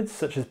bidding methods,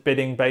 such as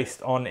bidding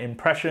based on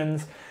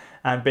impressions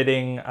and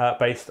bidding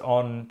based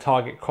on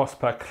target cost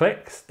per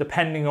clicks,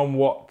 depending on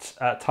what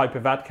type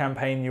of ad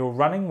campaign you're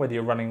running, whether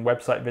you're running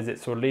website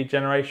visits or lead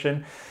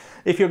generation.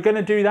 If you're going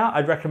to do that,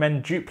 I'd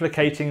recommend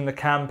duplicating the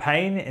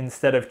campaign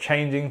instead of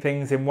changing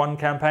things in one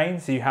campaign.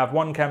 So you have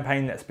one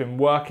campaign that's been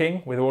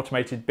working with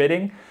automated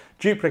bidding,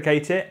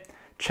 duplicate it,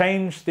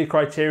 change the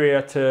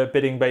criteria to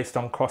bidding based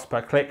on cost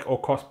per click or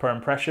cost per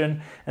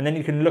impression, and then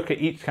you can look at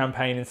each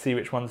campaign and see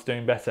which one's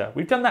doing better.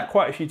 We've done that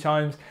quite a few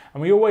times,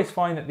 and we always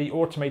find that the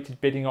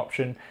automated bidding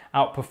option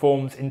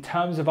outperforms in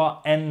terms of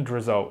our end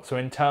result, so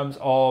in terms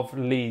of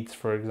leads,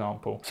 for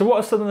example. So what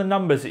are some of the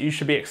numbers that you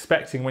should be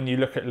expecting when you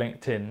look at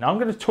LinkedIn? Now, I'm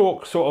going to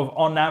talk sort of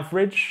on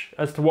average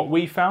as to what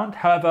we found.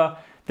 However,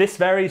 this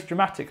varies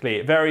dramatically.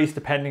 It varies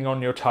depending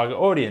on your target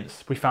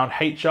audience. We found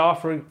HR,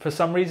 for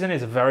some reason,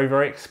 is a very,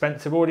 very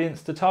expensive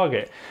audience to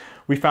target.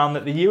 We found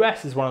that the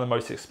US is one of the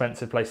most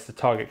expensive places to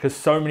target because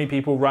so many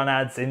people run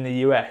ads in the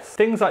US.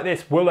 Things like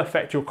this will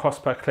affect your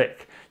cost per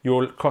click,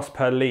 your cost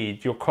per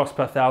lead, your cost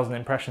per 1,000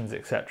 impressions,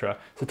 etc.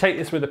 So take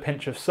this with a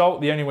pinch of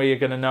salt. The only way you're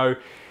going to know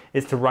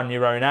is to run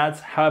your own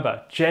ads.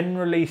 However,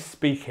 generally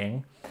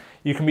speaking,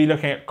 you can be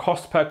looking at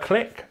cost per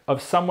click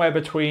of somewhere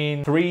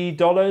between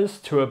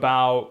 $3 to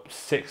about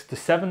 $6 to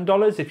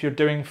 $7 if you're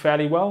doing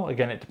fairly well.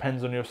 Again, it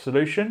depends on your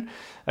solution.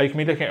 You can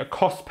be looking at a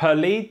cost per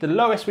lead. The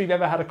lowest we've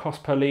ever had a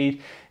cost per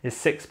lead is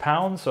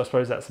 £6. So I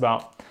suppose that's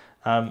about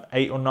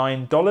 $8 or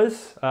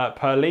 $9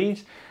 per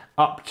lead.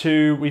 Up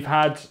to, we've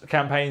had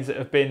campaigns that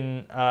have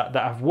been that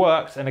have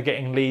worked and are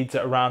getting leads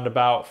at around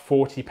about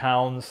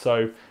 £40,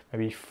 so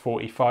maybe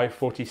 $45,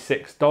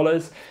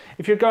 $46.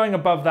 If you're going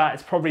above that,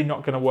 it's probably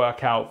not going to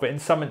work out, but in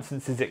some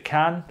instances it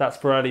can. That's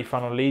for early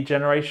funnel lead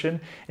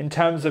generation. In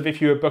terms of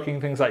if you were booking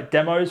things like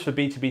demos for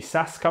B2B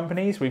SaaS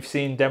companies, we've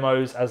seen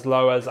demos as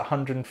low as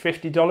 $150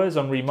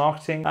 on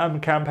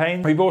remarketing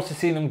campaigns. We've also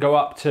seen them go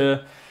up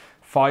to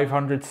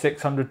 $500,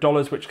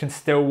 $600, which can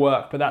still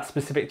work, but that's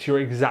specific to your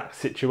exact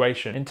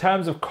situation. In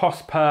terms of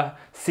cost per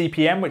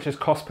CPM, which is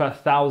cost per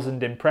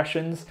 1,000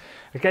 impressions,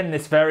 again,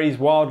 this varies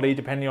wildly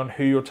depending on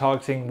who you're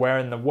targeting, where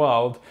in the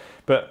world,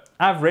 but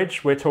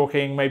average, we're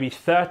talking maybe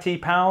 £30,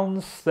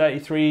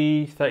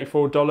 $33,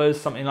 $34,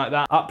 something like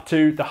that, up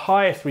to the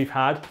highest we've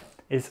had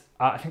is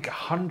I think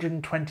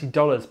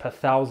 $120 per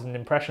 1,000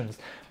 impressions.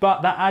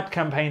 But that ad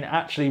campaign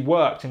actually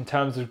worked in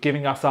terms of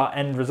giving us our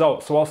end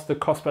result. So whilst the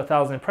cost per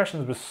 1,000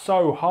 impressions was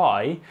so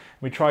high,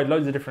 we tried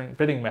loads of different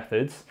bidding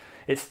methods,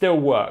 it still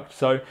worked.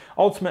 So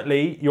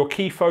ultimately, your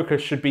key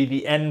focus should be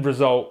the end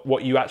result,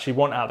 what you actually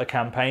want out of the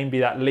campaign, be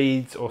that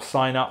leads or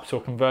sign-ups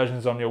or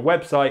conversions on your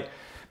website.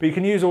 But you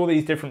can use all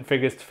these different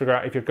figures to figure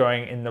out if you're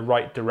going in the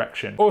right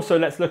direction. Also,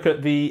 let's look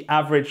at the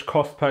average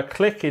cost per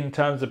click in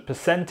terms of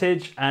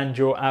percentage and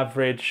your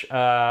average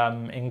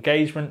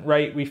engagement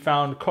rate. We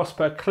found cost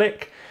per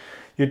click,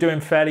 you're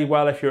doing fairly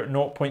well if you're at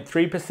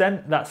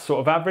 0.3%. That's sort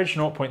of average.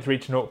 0.3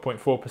 to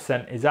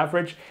 0.4% is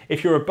average.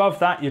 If you're above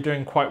that, you're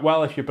doing quite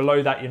well. If you're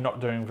below that, you're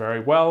not doing very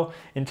well.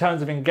 In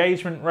terms of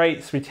engagement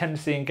rates, we tend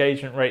to see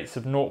engagement rates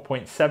of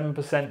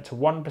 0.7% to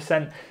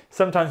 1%.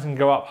 Sometimes can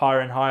go up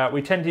higher and higher.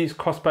 We tend to use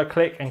cost per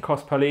click and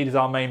cost per lead as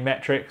our main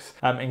metrics.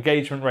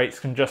 Engagement rates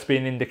can just be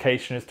an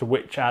indication as to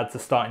which ads are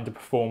starting to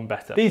perform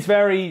better. These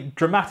vary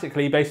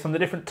dramatically based on the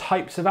different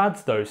types of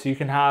ads though. So you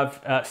can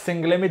have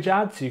single image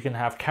ads, you can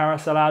have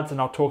carousel ads,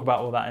 and I'll talk about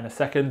all that in a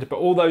second, but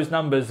all those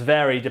numbers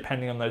vary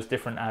depending on those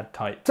different ad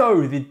types.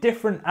 So the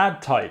different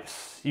ad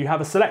types, you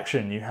have a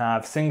selection. You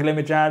have single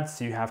image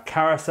ads, you have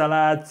carousel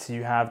ads,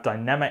 you have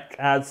dynamic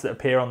ads that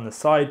appear on the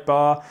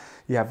sidebar,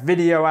 you have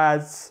video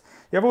ads,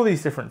 you have all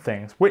these different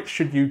things. Which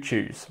should you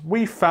choose?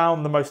 We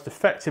found the most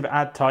effective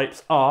ad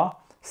types are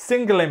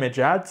single image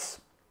ads,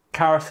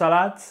 carousel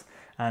ads,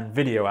 and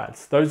video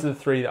ads. Those are the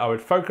three that I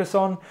would focus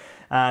on,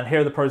 and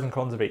here are the pros and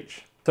cons of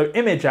each. So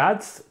image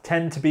ads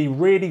tend to be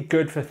really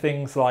good for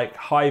things like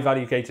high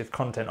value gated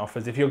content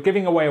offers. If you're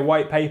giving away a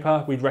white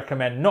paper, we'd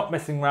recommend not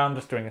messing around,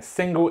 just doing a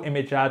single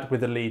image ad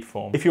with a lead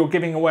form. If you're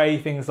giving away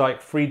things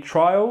like free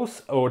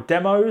trials or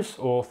demos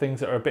or things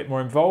that are a bit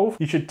more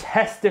involved, you should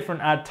test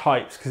different ad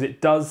types because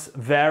it does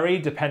vary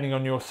depending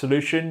on your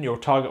solution, your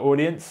target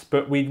audience,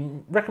 but we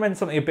recommend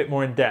something a bit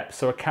more in depth.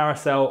 So a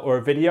carousel or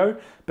a video,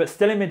 but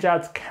still image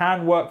ads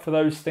can work for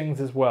those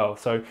things as well.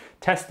 So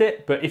test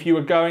it, but if you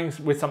were going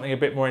with something a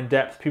bit more in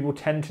depth, people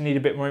tend to need a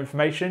bit more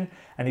information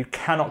and you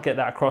cannot get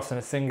that across in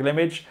a single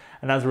image.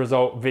 And as a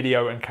result,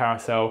 video and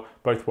carousel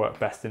both work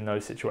best in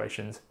those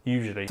situations,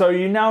 usually. So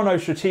you now know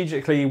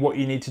strategically what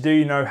you need to do.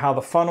 You know how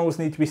the funnels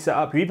need to be set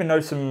up. You even know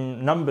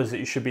some numbers that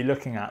you should be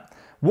looking at.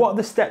 What are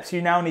the steps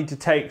you now need to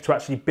take to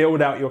actually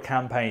build out your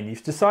campaign?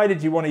 You've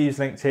decided you want to use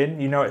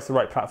LinkedIn. You know it's the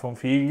right platform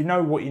for you. You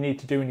know what you need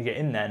to do when you get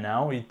in there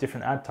now, your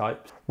different ad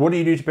types. What do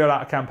you do to build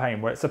out a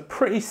campaign? Well, it's a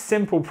pretty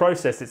simple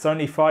process. It's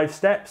only 5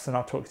 steps and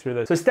I'll talk you through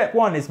those. So step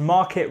 1 is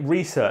market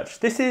research.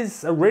 This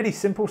is a really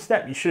simple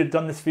step. You should have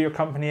done this for your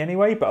company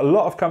anyway, but a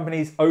lot of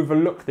companies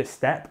overlook this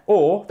step,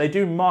 or they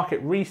do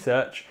market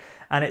research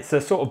and it's a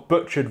sort of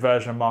butchered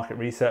version of market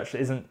research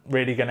that isn't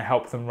really going to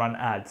help them run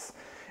ads.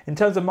 In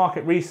terms of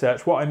market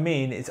research, what I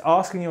mean is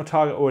asking your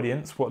target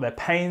audience what their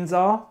pains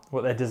are,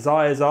 what their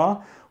desires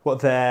are,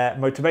 what their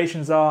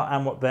motivations are,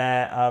 and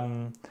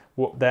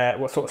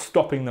what's sort of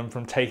stopping them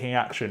from taking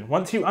action.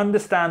 Once you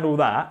understand all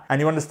that,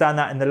 and you understand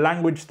that in the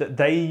language that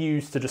they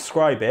use to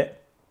describe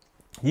it,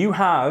 you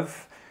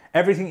have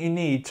everything you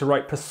need to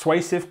write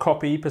persuasive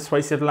copy,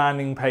 persuasive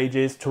landing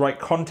pages, to write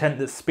content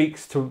that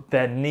speaks to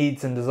their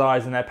needs and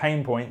desires and their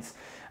pain points.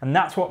 And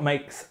that's what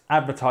makes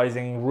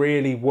advertising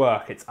really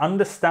work. It's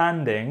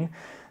understanding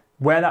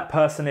where that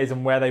person is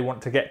and where they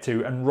want to get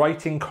to, and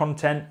writing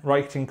content,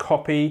 writing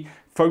copy,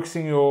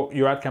 focusing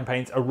your ad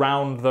campaigns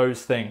around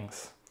those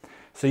things.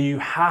 So you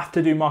have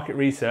to do market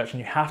research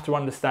and you have to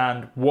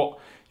understand what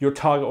your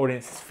target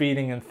audience is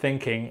feeling and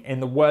thinking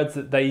in the words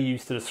that they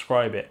use to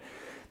describe it.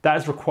 That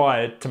is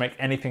required to make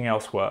anything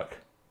else work.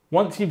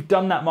 Once you've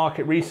done that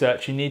market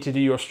research, you need to do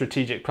your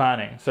strategic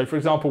planning. So for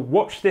example,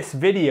 watch this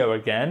video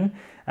again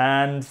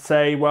and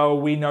say, well,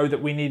 we know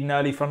that we need an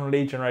early funnel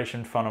lead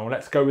generation funnel.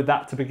 Let's go with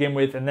that to begin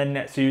with, and then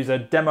let's use a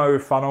demo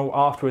funnel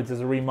afterwards as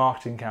a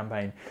remarketing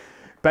campaign.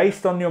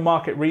 Based on your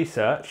market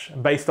research,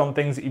 and based on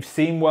things that you've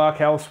seen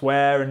work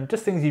elsewhere and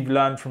just things you've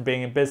learned from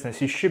being in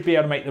business, you should be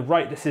able to make the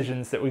right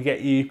decisions that will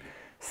get you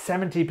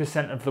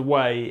 70% of the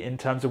way in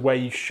terms of where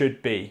you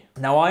should be.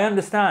 Now, I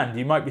understand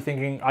you might be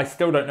thinking, I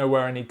still don't know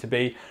where I need to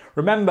be.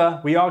 Remember,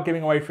 we are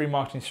giving away free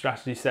marketing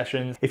strategy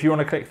sessions. If you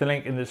want to click the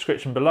link in the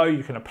description below,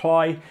 you can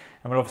apply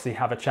and we'll obviously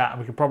have a chat and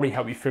we can probably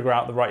help you figure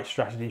out the right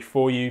strategy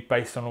for you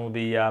based on all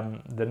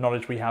the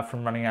knowledge we have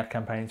from running ad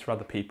campaigns for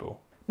other people.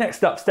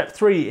 Next up, step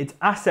 3, it's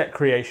asset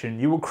creation.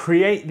 You will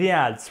create the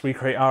ads. We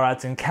create our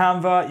ads in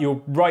Canva.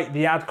 You'll write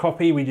the ad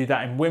copy. We do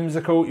that in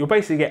Whimsical. You'll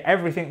basically get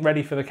everything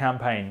ready for the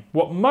campaign.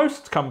 What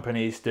most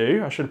companies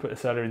do, I should have put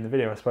this earlier in the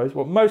video, I suppose.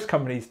 What most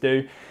companies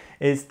do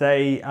is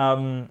they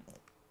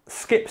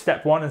skip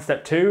step 1 and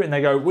step 2 and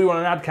they go, we want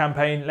an ad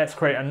campaign. Let's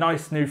create a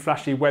nice new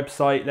flashy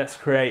website. Let's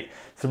create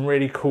some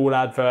really cool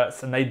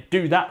adverts. And they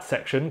do that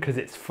section because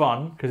it's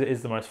fun, because it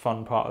is the most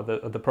fun part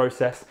of the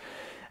process.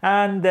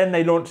 And then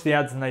they launch the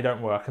ads and they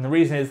don't work. And the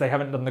reason is they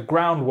haven't done the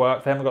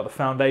groundwork, they haven't got the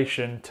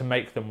foundation to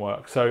make them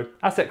work. So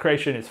asset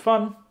creation is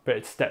fun, but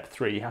it's step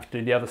 3. You have to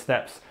do the other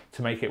steps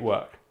to make it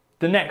work.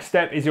 The next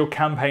step is your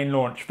campaign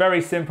launch.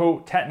 Very simple,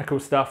 technical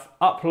stuff.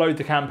 Upload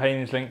the campaign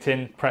into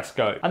LinkedIn, press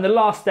go. And the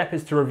last step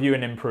is to review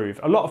and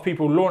improve. A lot of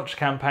people launch a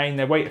campaign,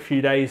 they wait a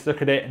few days,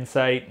 look at it and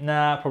say,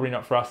 nah, probably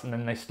not for us, and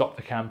then they stop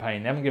the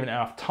campaign. They haven't given it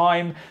enough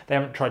time, they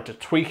haven't tried to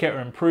tweak it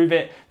or improve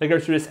it. They go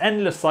through this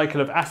endless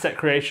cycle of asset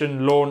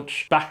creation,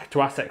 launch, back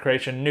to asset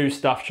creation, new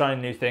stuff, trying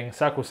new things,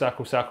 circle,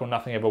 circle, circle,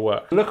 nothing ever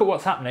works. Look at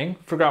what's happening,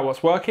 figure out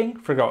what's working,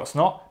 figure out what's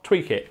not,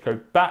 tweak it, go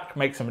back,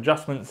 make some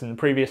adjustments in the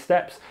previous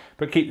steps,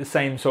 but keep the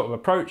same sort of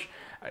approach.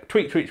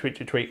 Tweak, tweak, tweak,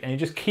 tweak, tweak, and you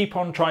just keep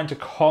on trying to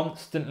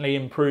constantly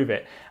improve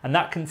it. And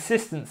that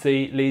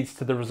consistency leads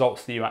to the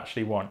results that you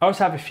actually want. I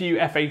also have a few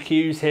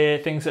FAQs here,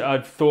 things that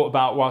I've thought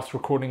about whilst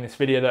recording this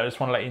video that I just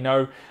want to let you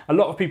know. A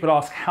lot of people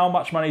ask, how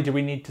much money do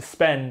we need to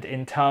spend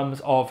in terms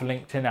of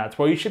LinkedIn ads?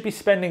 Well, you should be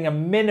spending a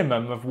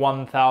minimum of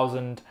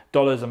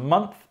 $1,000 a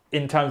month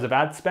in terms of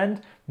ad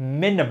spend,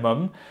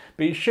 minimum,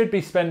 but you should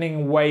be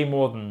spending way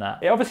more than that.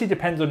 It obviously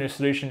depends on your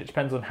solution, it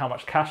depends on how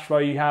much cash flow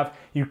you have.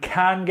 You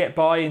can get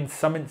by in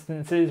some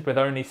instances with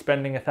only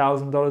spending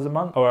 $1,000 a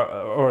month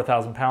or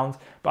 £1,000,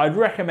 but I'd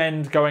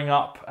recommend going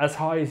up as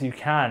high as you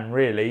can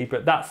really,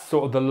 but that's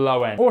sort of the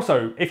low end.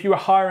 Also, if you were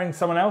hiring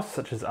someone else,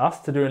 such as us,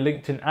 to do a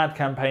LinkedIn ad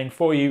campaign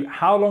for you,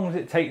 how long does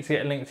it take to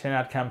get a LinkedIn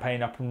ad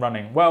campaign up and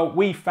running? Well,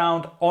 we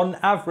found on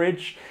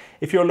average,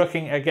 if you're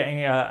looking at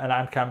getting an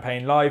ad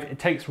campaign live, it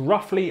takes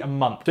roughly a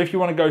month. So if you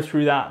want to go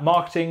through that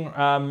marketing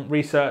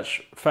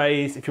research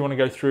phase, if you want to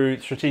go through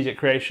strategic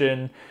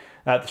creation,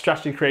 the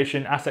strategy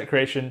creation, asset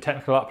creation,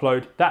 technical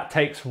upload, that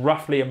takes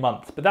roughly a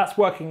month. But that's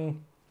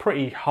working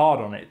pretty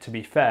hard on it, to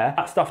be fair.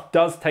 That stuff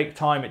does take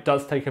time, it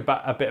does take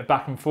a bit of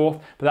back and forth,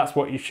 but that's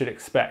what you should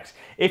expect.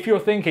 If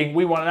you're thinking,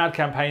 we want an ad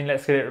campaign,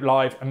 let's get it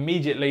live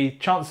immediately,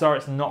 chances are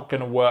it's not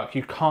gonna work.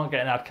 You can't get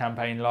an ad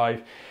campaign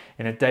live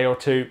in a day or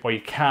two, or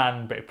you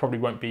can, but it probably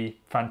won't be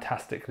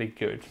fantastically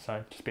good.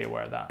 So just be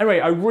aware of that.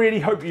 Anyway, I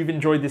really hope you've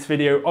enjoyed this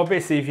video.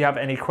 Obviously, if you have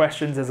any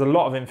questions, there's a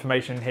lot of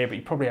information in here, but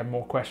you probably have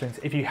more questions.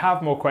 If you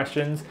have more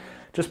questions,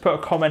 just put a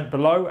comment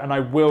below and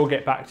I will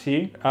get back to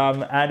you.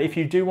 And if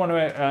you do want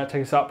to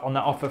take us up on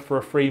that offer for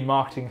a free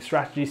marketing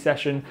strategy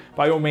session,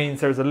 by all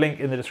means, there's a link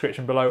in the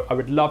description below. I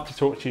would love to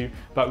talk to you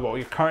about what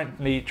you're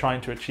currently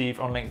trying to achieve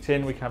on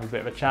LinkedIn. We can have a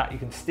bit of a chat. You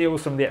can steal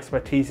some of the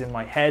expertise in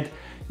my head,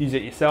 use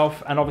it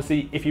yourself. And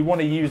obviously, if you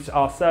want to use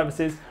our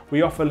services,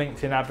 we offer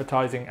LinkedIn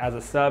advertising as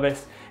a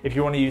service. If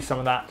you want to use some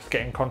of that, just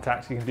get in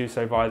contact. You can do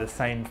so via the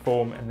same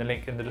form in the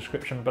link in the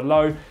description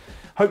below.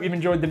 Hope you've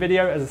enjoyed the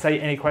video. As I say,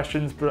 any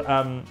questions,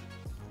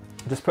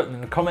 just put them in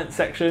the comment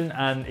section,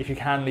 and if you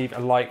can, leave a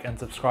like and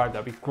subscribe.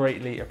 That'd be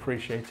greatly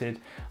appreciated.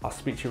 I'll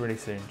speak to you really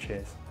soon.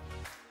 Cheers.